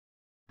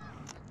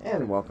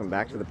And welcome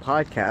back to the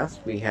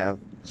podcast. We have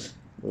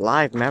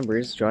live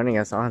members joining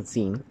us on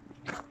scene.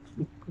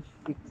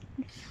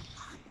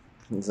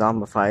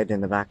 Zombified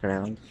in the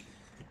background.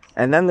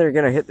 And then they're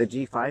gonna hit the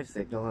G5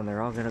 signal and they're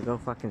all gonna go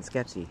fucking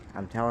sketchy.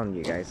 I'm telling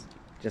you guys.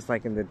 Just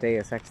like in the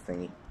Deus Ex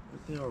thingy. Are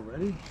they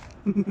already?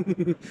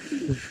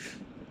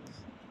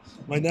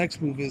 My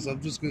next move is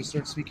I'm just gonna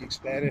start speaking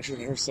Spanish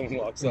whenever someone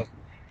walks up.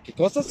 ¿Qué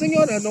cosa,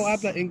 señora? No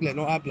habla inglés.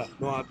 No habla.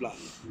 No habla.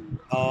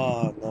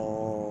 Oh,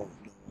 no.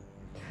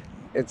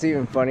 It's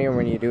even funnier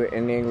when you do it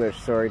in English.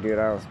 Sorry, dude,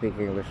 I don't speak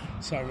English.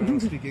 Sorry, man, I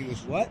don't speak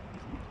English. What?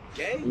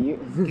 ¿Qué?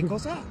 ¿Qué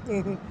cosa?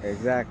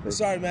 Exactly.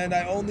 Sorry, man,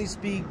 I only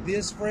speak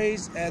this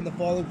phrase and the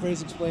following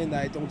phrase explain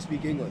that I don't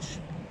speak English.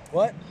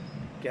 What?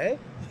 ¿Qué?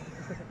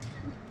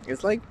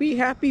 It's like Be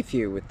Happy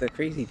Few with the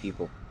crazy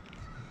people.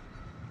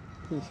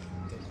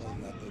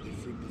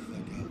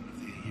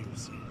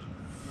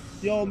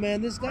 Yo,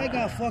 man, this guy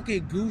got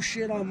fucking goose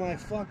shit on my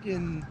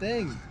fucking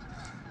thing.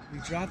 We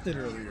dropped it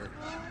earlier.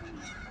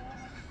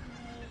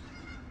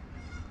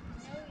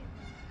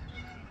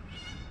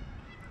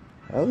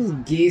 Those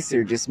geese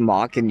are just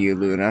mocking you,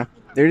 Luna.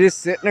 They're just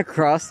sitting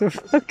across the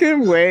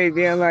fucking way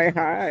being like,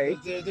 hi.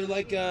 They're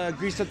like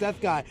Grease the Death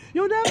Guy.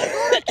 You're never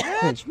gonna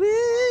catch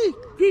me!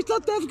 Grease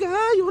the Death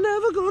Guy, you're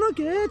never gonna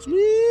catch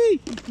me!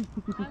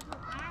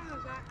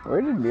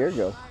 Where did Mir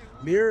go?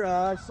 Mir,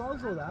 I saw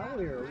him go that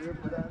way earlier,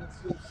 but I haven't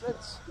seen him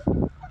since.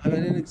 And I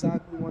didn't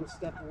exactly want to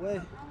step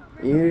away.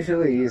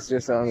 Usually he's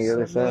just on the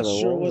other side of the wall.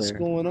 I'm not sure what's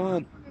going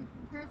on.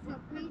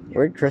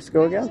 Where'd Chris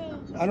go again?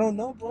 I don't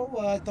know, bro.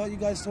 I thought you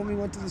guys told me he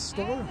went to the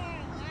store.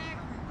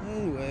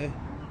 Anyway,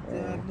 I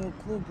have no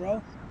clue,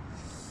 bro.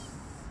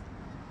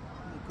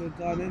 I could have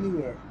gone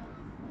anywhere.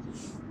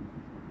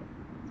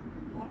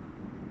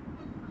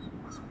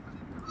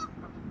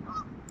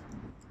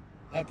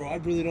 Yeah, bro, I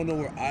really don't know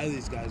where either of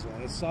these guys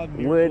went. I saw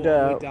Mir way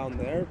down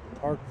there,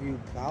 Parkview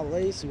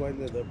Palace. He went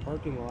into the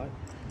parking lot.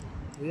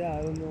 But yeah,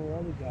 I don't know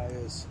where the other guy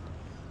is.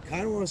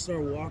 Kind of want to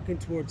start walking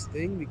towards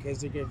Thing because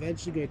they're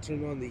eventually going to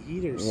turn on the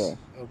heaters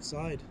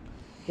outside.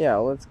 Yeah,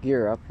 let's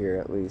gear up here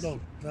at least. No,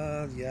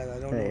 yeah, I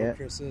don't know where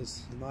Chris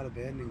is. I'm not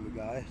abandoning the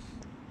guy.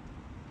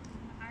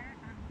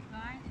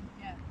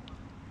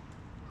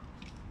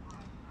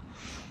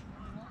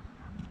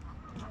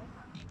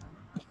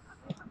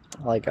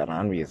 All I got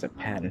on me is a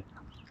pen.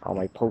 All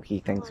my pokey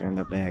things are in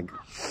the bag.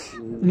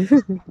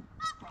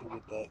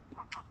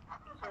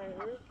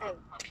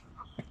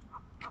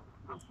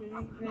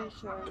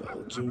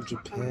 Belgium,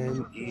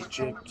 Japan,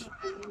 Egypt,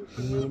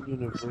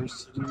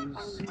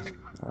 universities.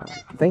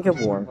 Think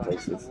of warm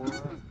places.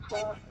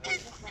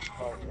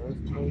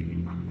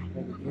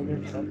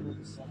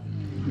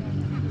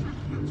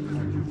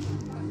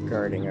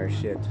 Guarding our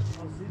shit.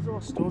 These are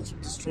all stones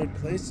from destroyed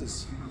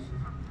places.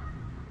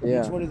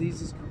 Yeah. Each one of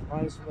these is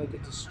comprised of like a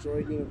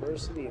destroyed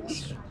university.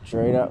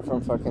 Straight up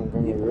from fucking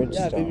Vimy Ridge.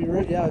 Yeah, Vimy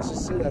Ridge. Yeah, I was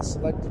just saying that.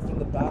 Selected from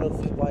the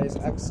battlefield by His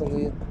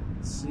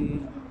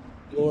Excellency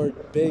Lord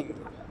Bing.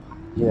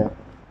 Yeah.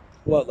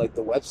 What, like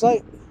the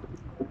website?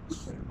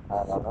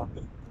 I don't know.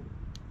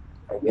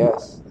 I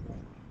guess.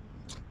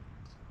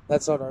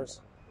 That's not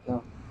ours.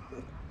 No.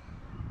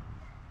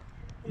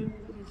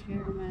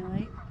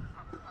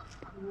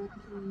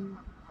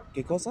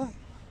 ¿Qué cosa?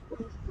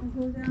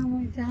 No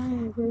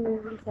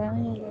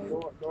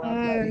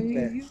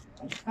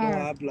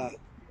habla.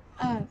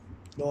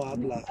 No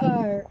habla.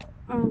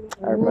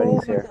 Our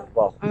buddy's here.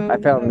 Well, I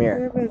found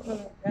Mir.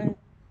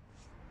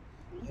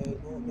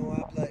 No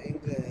habla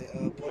inglés.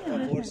 Por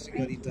favor,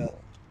 señorita.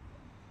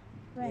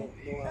 No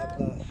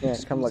habla. Yeah,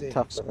 come look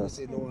tough with us.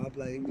 No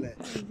habla inglés.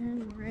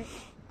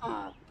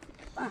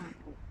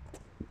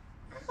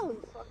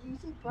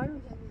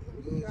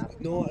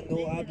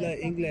 No habla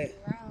inglés.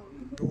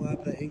 No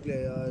habla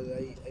inglés.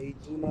 I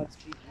do not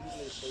speak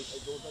English. I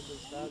don't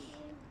understand.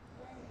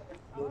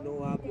 No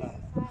habla.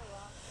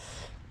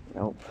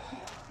 Nope.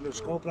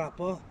 Je comprends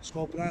pas.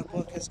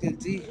 Qu'est-ce qu'elle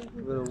dit?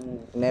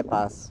 Ne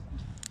passe.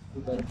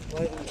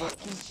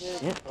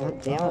 Yeah,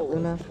 God damn it,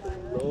 Luna.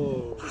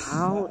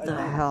 How the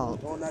hell?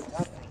 I'm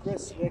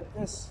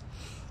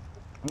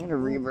gonna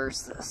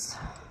reverse this.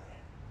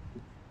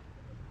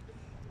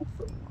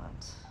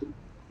 What?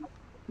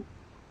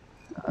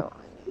 I don't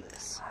need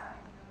this.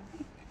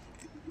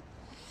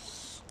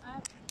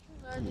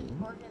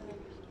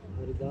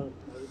 Put it down.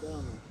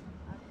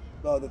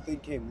 No, the thing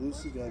came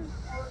loose again.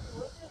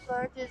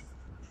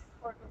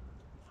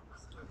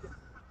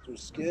 Your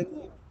skin?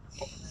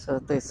 That's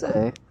what they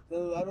say.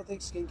 No, I don't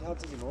think skin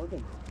counts as an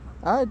organ.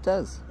 Oh, it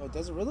does. Oh,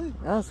 does it really?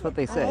 That's what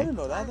they I say. didn't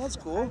know that. That's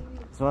cool.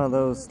 It's one of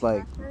those,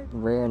 like,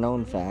 rare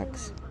known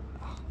facts.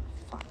 Oh,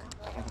 fuck.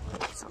 I gotta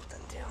put something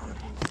down.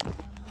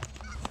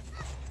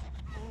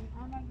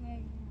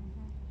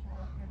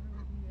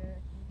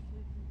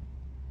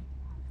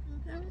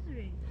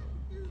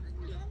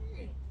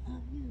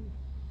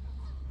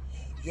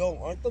 Yo,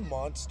 aren't the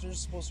monsters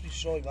supposed to be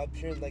showing up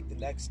here in like the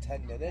next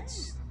 10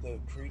 minutes? The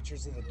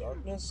creatures in the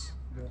darkness?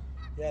 Yeah.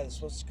 Yeah, they're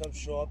supposed to come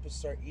show up and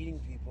start eating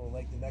people in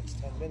like the next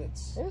 10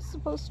 minutes. It's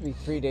supposed to be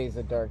 3 days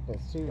of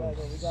darkness too. Yeah,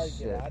 no, we gotta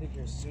get out of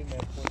here soon, man,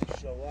 before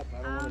they show up.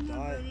 I don't want to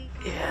die.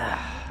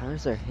 Yeah,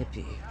 where's our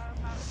hippie?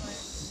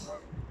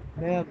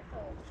 Man,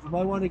 you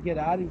might want to get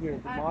out of here.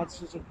 The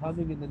monsters are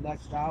coming in the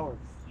next hour.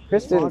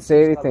 Chris didn't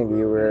say anything to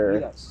you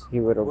where he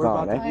would have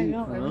gone,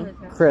 eh?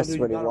 Chris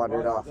would have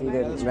wandered off. He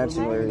didn't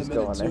mention where he was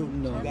going, eh?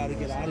 No, we gotta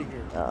get out of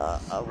here.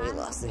 Oh, we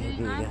lost the hippie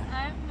again.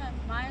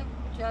 My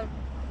job.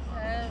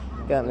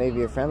 Got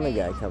maybe a friendly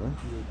guy coming.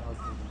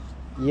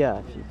 Yeah,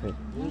 if you could.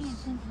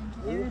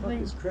 Where the fuck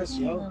is Chris,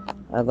 yo?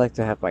 I'd like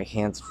to have my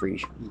hands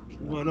free.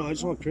 Well, no, I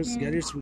just want Chris to get here so